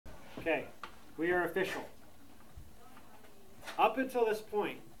Okay, we are official. Up until this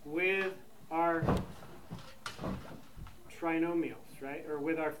point, with our trinomials, right, or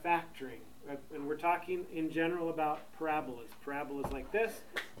with our factoring, and we're talking in general about parabolas. Parabolas like this,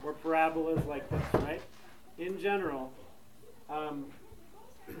 or parabolas like this, right? In general,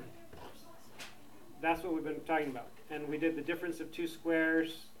 that's what we've been talking about. And we did the difference of two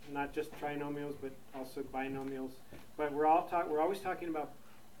squares, not just trinomials, but also binomials. But we're always talking about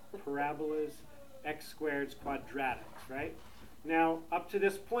parabolas, x squareds, quadratics, right? Now, up to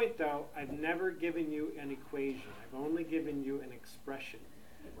this point, though, I've never given you an equation. I've only given you an expression.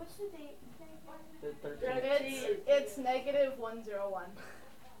 What's the date? The 13th. It's negative 101.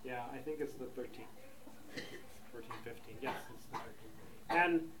 Yeah, I think it's the 13th. 14, 15. Yes, it's the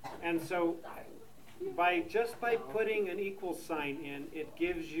 13th. And so by putting an equal sign in, it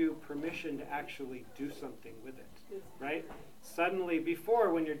gives you permission to actually do something with it, right? Suddenly,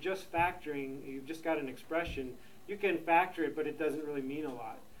 before, when you're just factoring, you've just got an expression, you can factor it, but it doesn't really mean a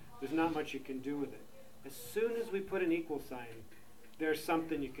lot. There's not much you can do with it. As soon as we put an equal sign, there's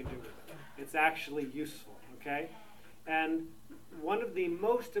something you can do with it. It's actually useful, okay? And one of the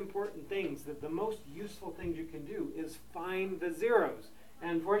most important things, the most useful things you can do is find the zeros.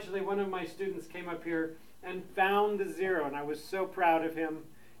 And fortunately, one of my students came up here and found the zero, and I was so proud of him.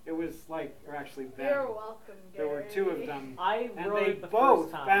 It was like, or actually them. You're welcome, Gary. There were two of them. I and wrote they it the both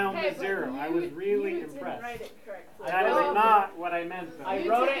first time. found Hey, the but zero. I was really impressed. Didn't write it correctly. That is not what I meant, though. I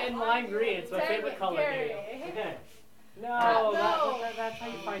wrote it in lime green. It's my Dang favorite it, color. Gary. Dave. Okay. No, No. that's how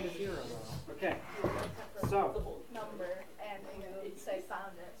you find a zero, though. Okay. So, Number, and you would say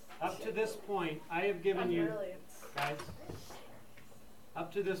found it. up to this point, I have given you, Brilliance. guys,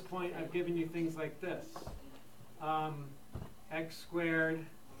 up to this point, I've given you things like this. X squared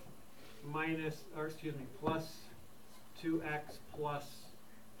minus, or excuse me, plus 2x plus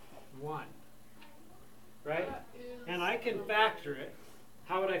 1. Right? And I can factor it.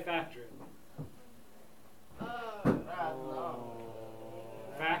 How would I factor it?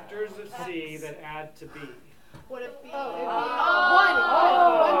 Factors of C that add to B. Would it be? Oh.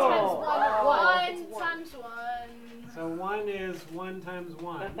 One times one. So 1 is 1 times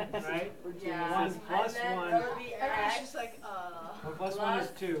 1, right? Yeah. 1 plus And then 1. it'll be Everyone's X. just like, Well, plus 1 is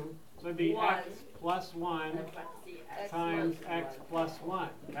 2. So it'd be 1. x plus 1 That's about to see X times plus x 1. plus 1,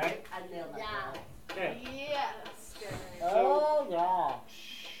 right? I nailed that. Yeah. Okay. Yes. Oh, yeah.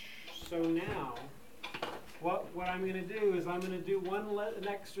 So now, what I'm going to do is I'm going to do an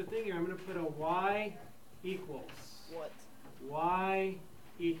extra thing here. I'm going to put a y equals. What? Y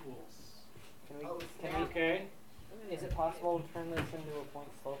equals. Can we, Okay? is it possible to turn this into a point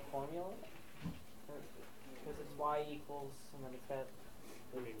slope formula? Because it's y equals, and then it's got...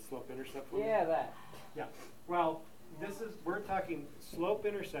 I mean, slope intercept formula? Yeah, that. Yeah. Well, we're talking slope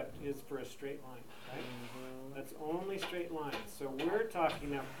intercept is for a straight line, right? That's only straight lines. So we're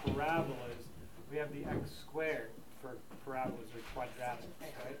talking now parabolas. We have the x squared for parabolas or quadratics,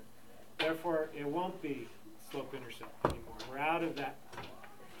 right? Therefore, it won't be slope intercept anymore. We're out of that.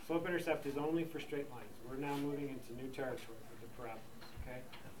 Slope intercept is only for straight lines. We're now moving into new territory with the parabolas, okay?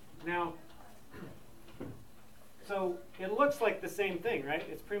 Now, so it looks like the same thing, right?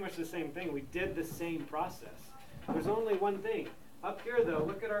 It's pretty much the same thing. We did the same process. There's only one thing. Up here, though,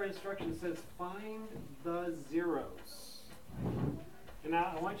 look at our instruction. It says find the zeros. And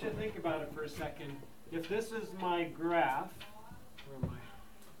now I want you to think about it for a second. If this is my graph, where am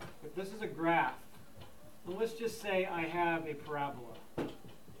I? If this is a graph, and let's just say I have a parabola.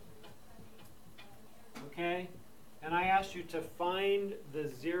 Okay? And I asked you to find the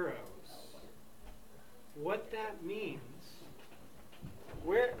zeros. What that means,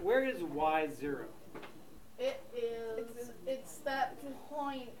 where is y 0? It is. It's that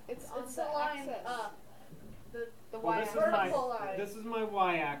point. It's the line up. The Well, y this vertical line. This is my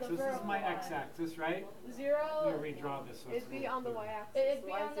y-axis. The This is my vertical x-axis, right? Zero. Let me redraw this. So it's It'd be a little on the clearer. y-axis. It'd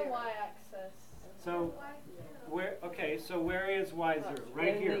be on the Y0. y-axis. So where? Okay. So where is y 0?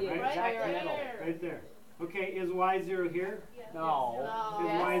 Right In here, the right? exact Right middle. here. Right there. Okay. Is y 0 here? No.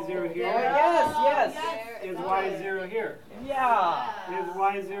 Is y 0 here? Yes, Is y 0 here? Yeah. Is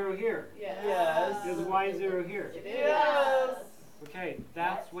y 0 here? Yes. Is y 0 here? Yes. Okay,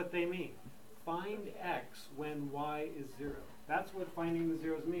 that's what they mean. Find x when y is 0. That's what finding the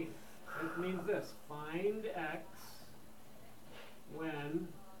zeros means. It means this. Find x when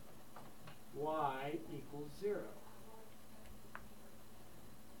y equals 0.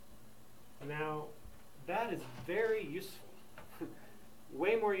 Now, that is very useful.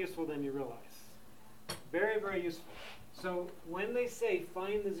 Way more useful than you realize. Very, very useful. So when they say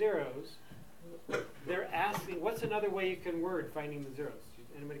find the zeros, they're asking, what's another way you can word finding the zeros?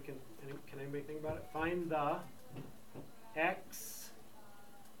 Can anybody think about it? Find the x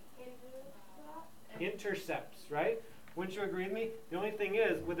intercepts, right? Wouldn't you agree with me? The only thing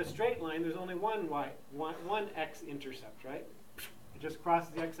is, with a straight line, there's only one x intercept, right? It just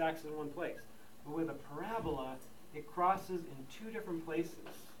crosses the x-axis in one place. But with a parabola, it crosses in two different places.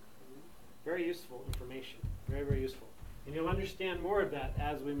 Very useful information. Very, very useful. And you'll understand more of that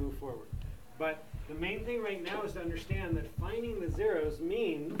as we move forward. But the main thing right now is to understand that finding the zeros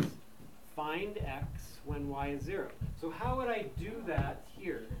means find x when y is 0. So how would I do that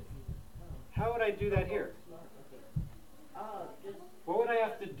here? How would I do that here? What would I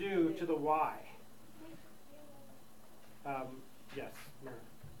have to do to the y? Yes, Mira.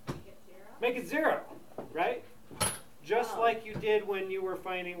 Make it 0, right? Just like you did when you were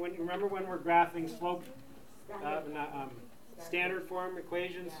finding, remember when we're graphing slope, standard form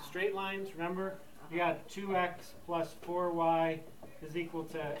equations, straight lines, remember? You got 2x plus 4y is equal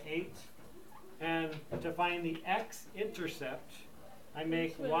to 8. And to find the x-intercept, I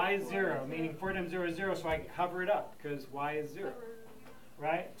make y 0, meaning 4 times 0 is 0, so I hover it up, because y is 0.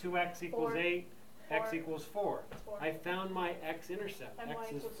 Right? 2x equals 8, x equals 4. I found my x-intercept.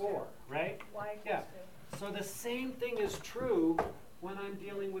 X is 4, right? Yeah. So the same thing is true when I'm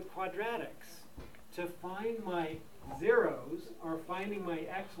dealing with quadratics. To find my zeros, or finding my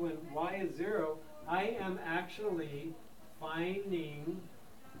x when y is 0, I am actually finding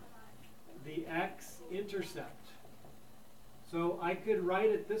the x-intercept. So I could write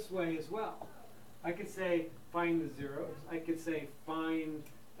it this way as well. I could say find the zeros. I could say find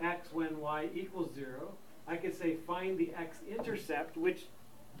x when y equals 0. I could say find the x-intercept, which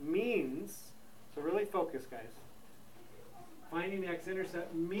means, so really focus, guys. Finding the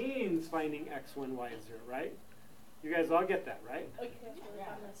x-intercept means finding x when y is 0, right? You guys all get that, right? Okay.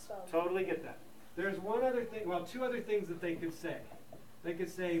 Totally get that. There's one other thing, well, two other things that they could say. They could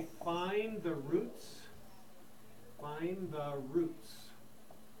say find the roots. Find the roots.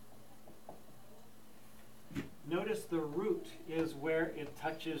 Notice the root is where it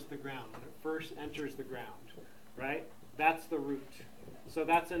touches the ground, when it first enters the ground, right? That's the root. So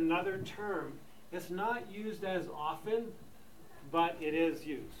that's another term. It's not used as often, but it is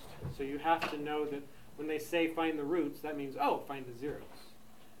used. So you have to know that when they say find the roots, that means, oh, find the zeros.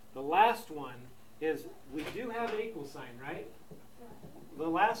 The last one is, we do have an equal sign, right? The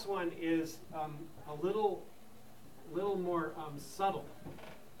last one is a little more subtle,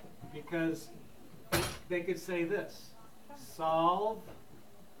 because they could say this: solve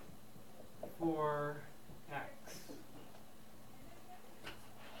for x.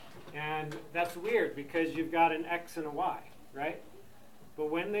 And that's weird because you've got an x and a y, right? But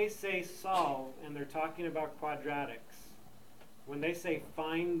when they say solve and they're talking about quadratics, when they say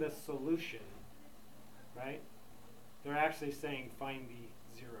find the solution, right? They're actually saying find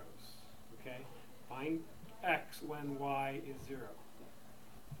the zeros, okay? Find x when y is 0.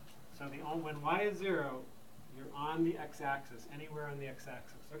 So when y is 0, you're on the x-axis, anywhere on the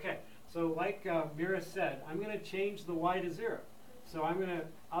x-axis. Okay, so like Mira said, I'm going to change the y to 0. So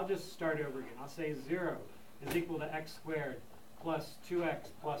I'll just start over again. I'll say 0 is equal to x squared plus 2x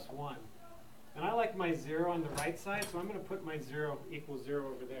plus 1. And I like my 0 on the right side, so I'm going to put my 0 equals 0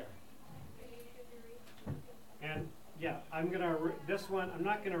 over there. And yeah, this one, I'm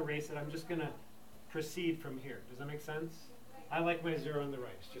not going to erase it. I'm just going to proceed from here. Does that make sense? I like my 0 on the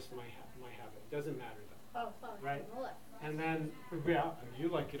right. It's just my habit. It doesn't matter though. Oh, fine. Right? On the left. And then, yeah, you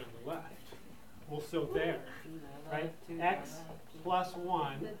like it on the left. Well, so there, right? X plus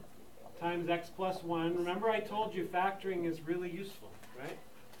 1 times x plus 1. Remember I told you factoring is really useful, right?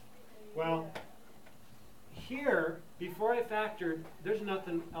 Well, here, before I factored, there's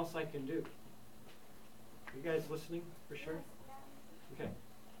nothing else I can do. You guys listening for sure? Okay.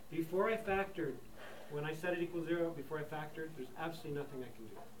 Before I factored, when I set it equals 0, before I factored, there's absolutely nothing I can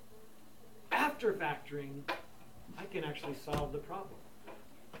do. After factoring, I can actually solve the problem.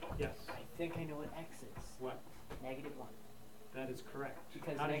 Yes? I think I know what x is. What? Negative 1. That is correct.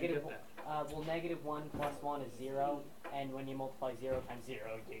 Because How did you negative get that? well, negative 1 plus 1 is 0, and when you multiply 0 times 0,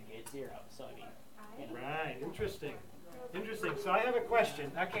 you get 0. So I mean, you know. Right. Interesting. Interesting. So I have a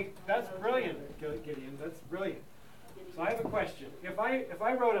question. Okay, that's brilliant, Gideon. That's brilliant. So I have a question. If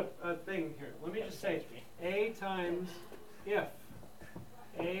I wrote a thing here, let me just say A times if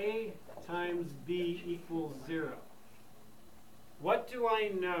A times B equals 0. What do I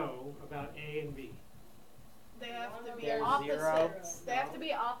know about A and B? They have to be They're opposites. 0. They have to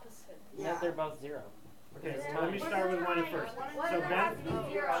be opposite. Yeah, they're both 0. Okay, so let me start with one at first. So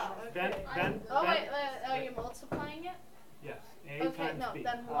Ben, Oh wait, are you multiplying it? yes, A Okay, times no, B.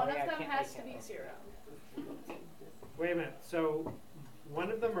 then one yeah, of them I has to can't. be 0. Wait a minute. So One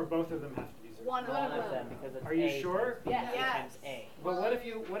of them or both of them have to be 0? One One of of them them. because it's Are you A sure? times B Yes. Yes. times A. But what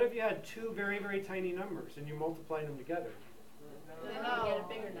if you had two very, very tiny numbers and you multiply them together? Then No. you get a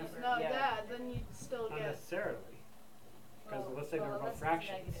bigger number. No, Yeah. Dad, then you'd still Not get. necessarily. Because Well, let's say they're well, both unless it's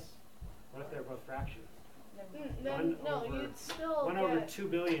fractions. negative. What if they're both fractions? Never mind. Then, One no, over- you'd still 1 get. over 2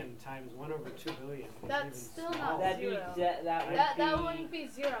 billion times 1 over 2 billion is That's even still not smaller. That'd be Zero. that would That be wouldn't be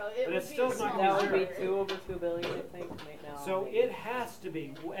 0. It But would it's be still a not small that would zero. be 2 over 2 billion, I think. No, So maybe. it has to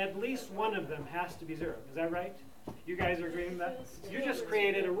be, at least one of them has to be 0. Is that right? You guys are agreeing with that? You just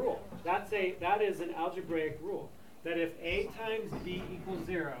created a rule. That is an algebraic rule. That if A times B equals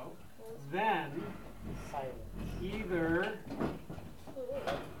 0, then Silent. either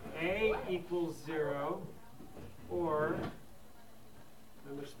A equals 0 or,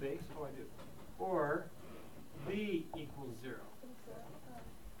 another space, oh I do, or B equals 0.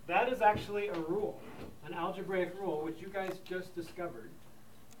 That is actually a rule, an algebraic rule, which you guys just discovered,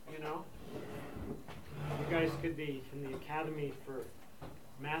 you know. You guys could be in the Academy for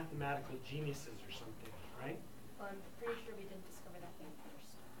Mathematical Geniuses or something, right? Well, I'm pretty sure we didn't discover that thing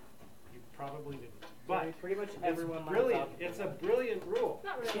first. You probably didn't. But But pretty much it's everyone learns brilliant. algebra. It's a brilliant rule.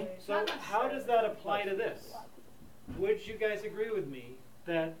 Not really. So Not how does that apply to this? Would you guys agree with me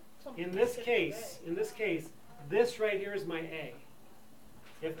that in this case, this right here is my A.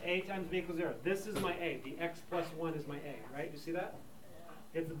 If A times B equals 0, this is my A. The x plus 1 is my A, right? You see that?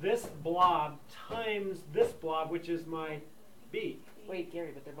 It's this blob times this blob, which is my B. Wait,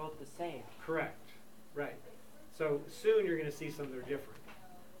 Gary, but they're both the same. Correct. Right. So soon you're going to see some that are different.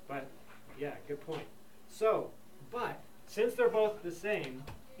 But yeah, good point. So, but since they're both the same,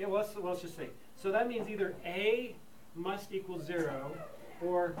 yeah, let's just say. So that means either A must equal 0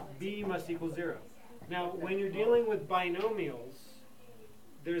 or B must equal 0. Now, when you're dealing with binomials,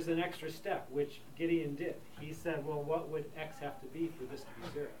 there's an extra step, which Gideon did. He said, well, what would x have to be for this to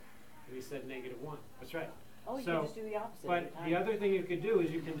be 0? And he said -1. That's right. Oh, you So, can just do the opposite. But every the time. other thing you could do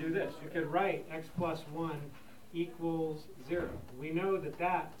is you can do this. You could write x plus 1 equals 0. We know that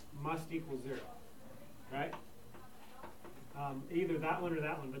that must equal 0, right? Either that one or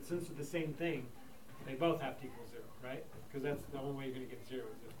that one, but since they're the same thing, they both have to equal 0, right? Because that's the only way you're going to get 0 is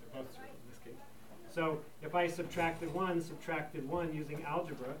if they're both 0 in this case. So if I subtracted 1 using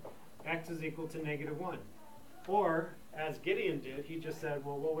algebra, x is equal to -1. Or, as Gideon did, he just said,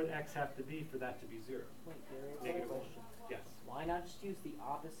 well, what would x have to be for that to be 0? Wait, Gary, I have a -1. question. Yes. Why not just use the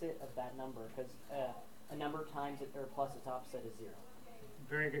opposite of that number? Because a number times it or plus its opposite is 0.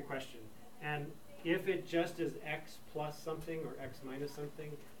 Very good question. And if it just is x plus something or x minus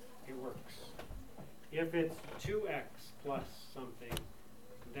something, it works. If it's 2x plus something,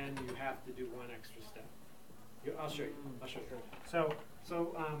 then you have to do one extra step. I'll show you. I'll show you.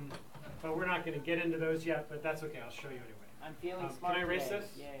 But we're not going to get into those yet, but that's okay. I'll show you anyway. I'm feeling Can smart I erase today.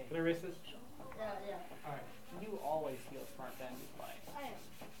 this? Yay. Can I erase this? Yeah. All right. You always feel smart, Ben. Be quiet. I am.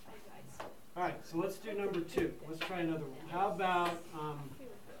 I All right. So let's do number 2. Let's try another one. How about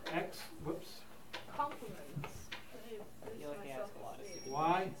x? Whoops. Compliments. I feel like I ask a lot of stupid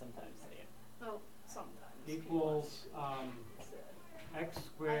Why? questions sometimes today. Oh, sometimes. Equals x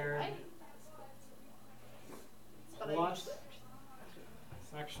squared But I plus. use it.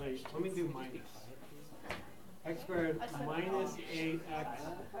 Actually, let me do Be minus. quiet, please. X squared I said minus oh. 8x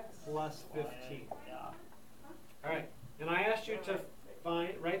plus 15. Yeah. All right, and I asked you to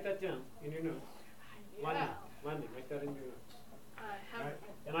write that down in your notes. London, write that in your notes. I All have. right,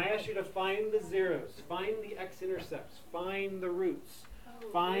 and I asked you to find the zeros, find the x-intercepts, find the roots,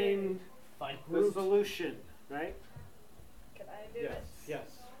 find Fine. the solution, right? Can I do Yes, this?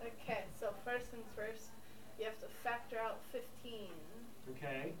 yes. Okay, so first things first, you have to factor out 15.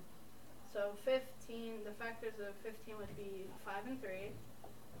 Okay, So 15, the factors of 15 would be 5 and 3.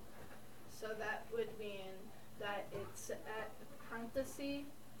 So that would mean that it's at parenthesis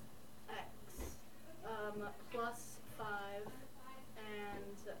x plus 5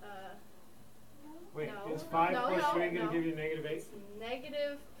 and wait, No. is 5 No, plus no, 3 going to no. give you -8? it's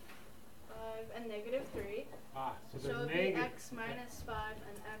negative 5 and negative 3. Ah, so So it there's would be negative. x minus 5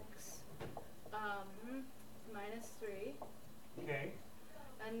 and x minus 3. Okay,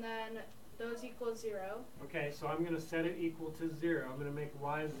 And then those equal 0. okay, so I'm going to set it equal to 0. I'm going to make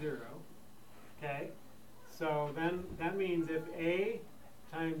y 0. Okay, so then that means if a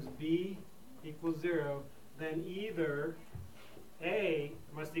times b equals 0, then either a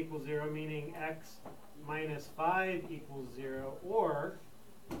must equal 0, meaning x minus 5 equals 0, or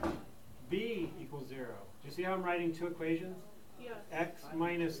b equals 0. Do you see how I'm writing two equations? Yes. X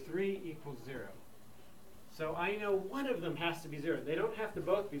minus 3 equals 0. So I know one of them has to be 0. They don't have to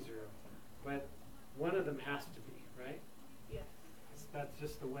both be 0, but one of them has to be, right? Yes. That's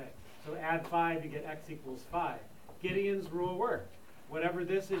just the way. So add 5, you get x equals 5. Gideon's rule worked. Whatever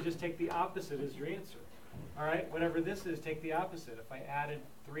this is, just take the opposite as your answer. All right, whatever this is, take the opposite. If I added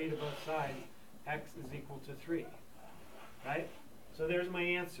 3 to both sides, x is equal to 3. Right? So there's my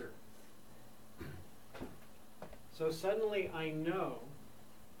answer. So suddenly I know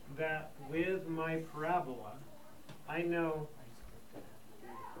that with my parabola, I know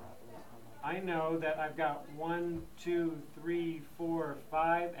that I've got 1, 2, 3, 4,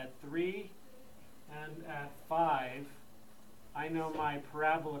 5 at 3, and at 5, I know my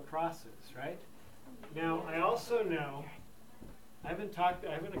parabola crosses, right? Now, I also know, I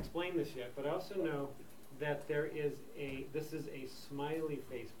haven't explained this yet, but I also know that this is a smiley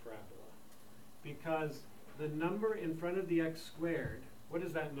face parabola, because the number in front of the x squared, what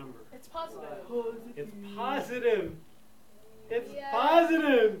is that number? It's positive. It's positive. It's Yeah.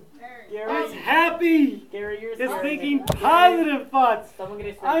 positive. Gary, It's happy. Gary, you're It's smart. thinking Gary, positive thoughts. Someone get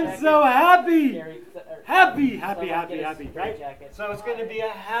a straight I'm jacket. so happy. Gary, Happy, someone happy, get happy, a happy, straight right? jacket. So it's going to be a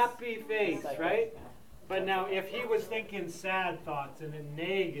happy face, Psycho. right? But now if he was thinking sad thoughts and then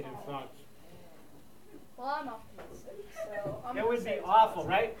negative thoughts, Well, I'm optimistic, so I'm it gonna would say be it's awful, positive.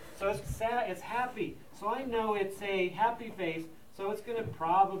 right? So it's sad, it's happy. So I know it's a happy face, so it's going to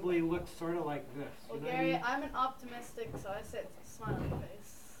probably look sort of like this. Well, You know what I Gary, mean? I'm an optimistic, so I said it's a smiley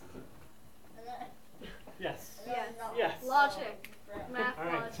face. Yes. Yes. Yes. Logic. Math All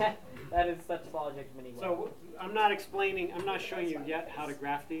right. logic. That is such logic, mini. So I'm not showing you yet how to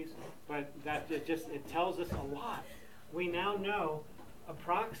graph these, but it tells us a lot. We now know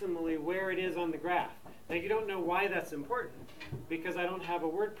approximately where it is on the graph. Now you don't know why that's important, because I don't have a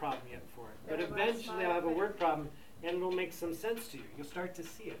word problem yet for it. But Gary, my eventually I'll have a smiley word problem and it'll make some sense to you. You'll start to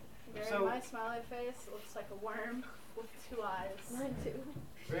see it. Gary, So- my smiley face looks like a worm with 2 eyes. Mine too.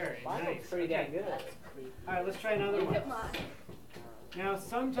 Very Mine nice. looks pretty Okay. damn good. All right, let's try another Look one. at mine. Now,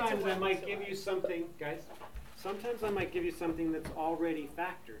 sometimes I might give you something, guys. Sometimes I might give you something that's already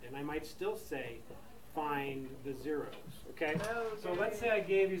factored, and I might still say, find the zeros. Okay. No, So let's say I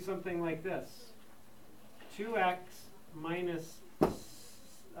gave you something like this: 2x minus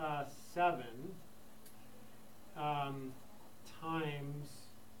 7 times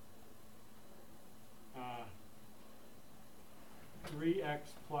 3x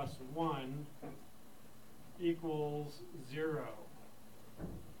plus 1 equals 0.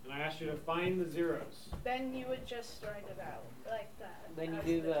 And I asked you to find the zeros. Then you would just write it out like that. Then you as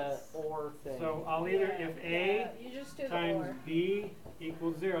do the this. or thing. So I'll either, if A you just do the times or. B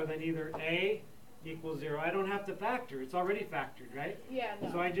equals 0, then either A equals 0. I don't have to factor. It's already factored, right? Yeah,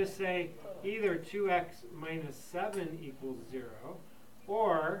 no. So I just say either 2x minus 7 equals 0,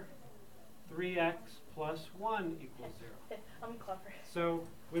 or 3x plus 1 equals 0. I'm clever. So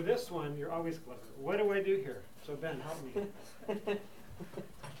with this one, you're always clever. What do I do here? So Ben, help me.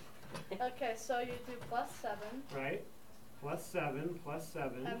 Okay, so you do plus 7, Right? Plus 7, plus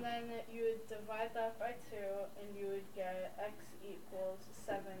 7. and then you would divide that by 2, and you would get x equals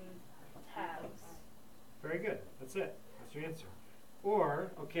 7 halves. Very good. That's it. That's your answer.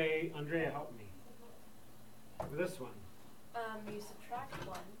 Or, okay, Andrea, help me. With this one, You subtract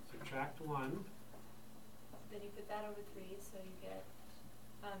 1, subtract 1. then you put that over 3, so you get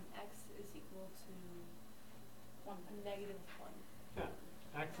x is equal to a negative 1. Yeah.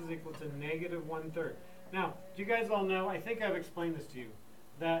 X is equal to negative 1/3. Now, do you guys all know, I think I've explained this to you,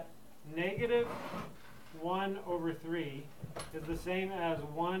 that negative 1 over 3 is the same as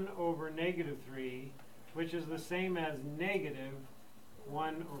 1 over negative 3, which is the same as negative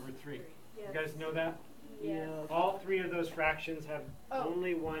 1 over 3. Yes. You guys know that? Yes. All 3 of those fractions have Oh,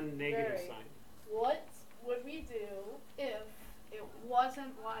 only one negative very. sign. What would we do if it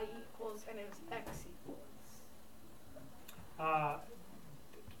wasn't y equals and it was x equals?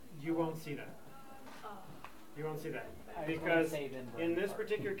 You won't see that. You won't see that. I just wanna Because say then in this part.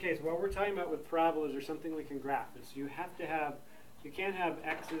 particular case, what we're talking about with parabolas or something we can graph is you can't have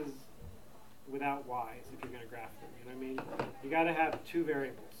x's without y's if you're going to graph them. You know what I mean? You got to have 2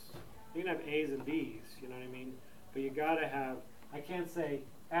 variables. You can have a's and b's. You know what I mean? But you got to have. I can't say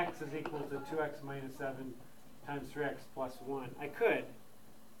x is equal to 2x minus 7 times 3x plus 1. I could,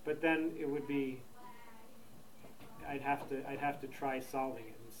 but then it would be. I'd have to try solving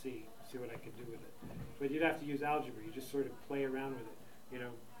it and see what I could do with it. But you'd have to use algebra. You just sort of play around with it. You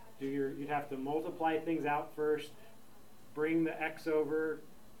know, you'd have to multiply things out first, bring the x over,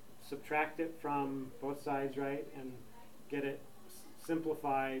 subtract it from both sides, right, and get it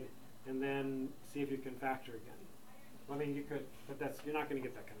simplified, and then see if you can factor again. Well, I mean, you could, but you're not going to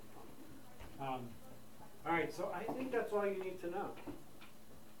get that kind of problem. All right, so I think that's all you need to know.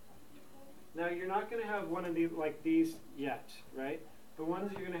 Now, you're not going to have one of these like these yet, right? the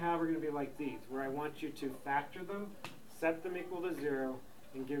ones you're going to have are going to be like these, where I want you to factor them, set them equal to 0,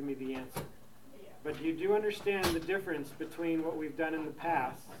 and give me the answer. But you do understand the difference between what we've done in the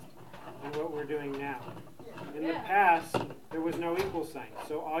past and what we're doing now. In the past, there was no equal sign,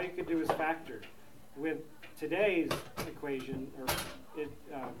 so all you could do is factor. With today's equation or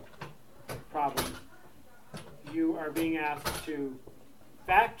problem, you are being asked to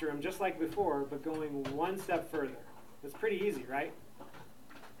factor them just like before, but going one step further. It's pretty easy, right?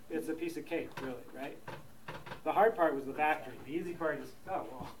 It's a piece of cake, really, right? The hard part was the factoring. The easy part is, oh,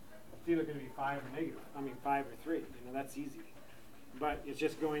 well, it's either going to be 5 or negative. 5 or 3. You know, that's easy. But it's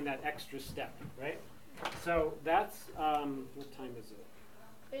just going that extra step, right? So that's, what time is it?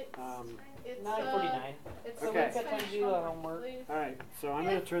 It's 9:49. It's So Okay. we've got time to do the homework. please. All right, so I'm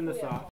going to turn this off.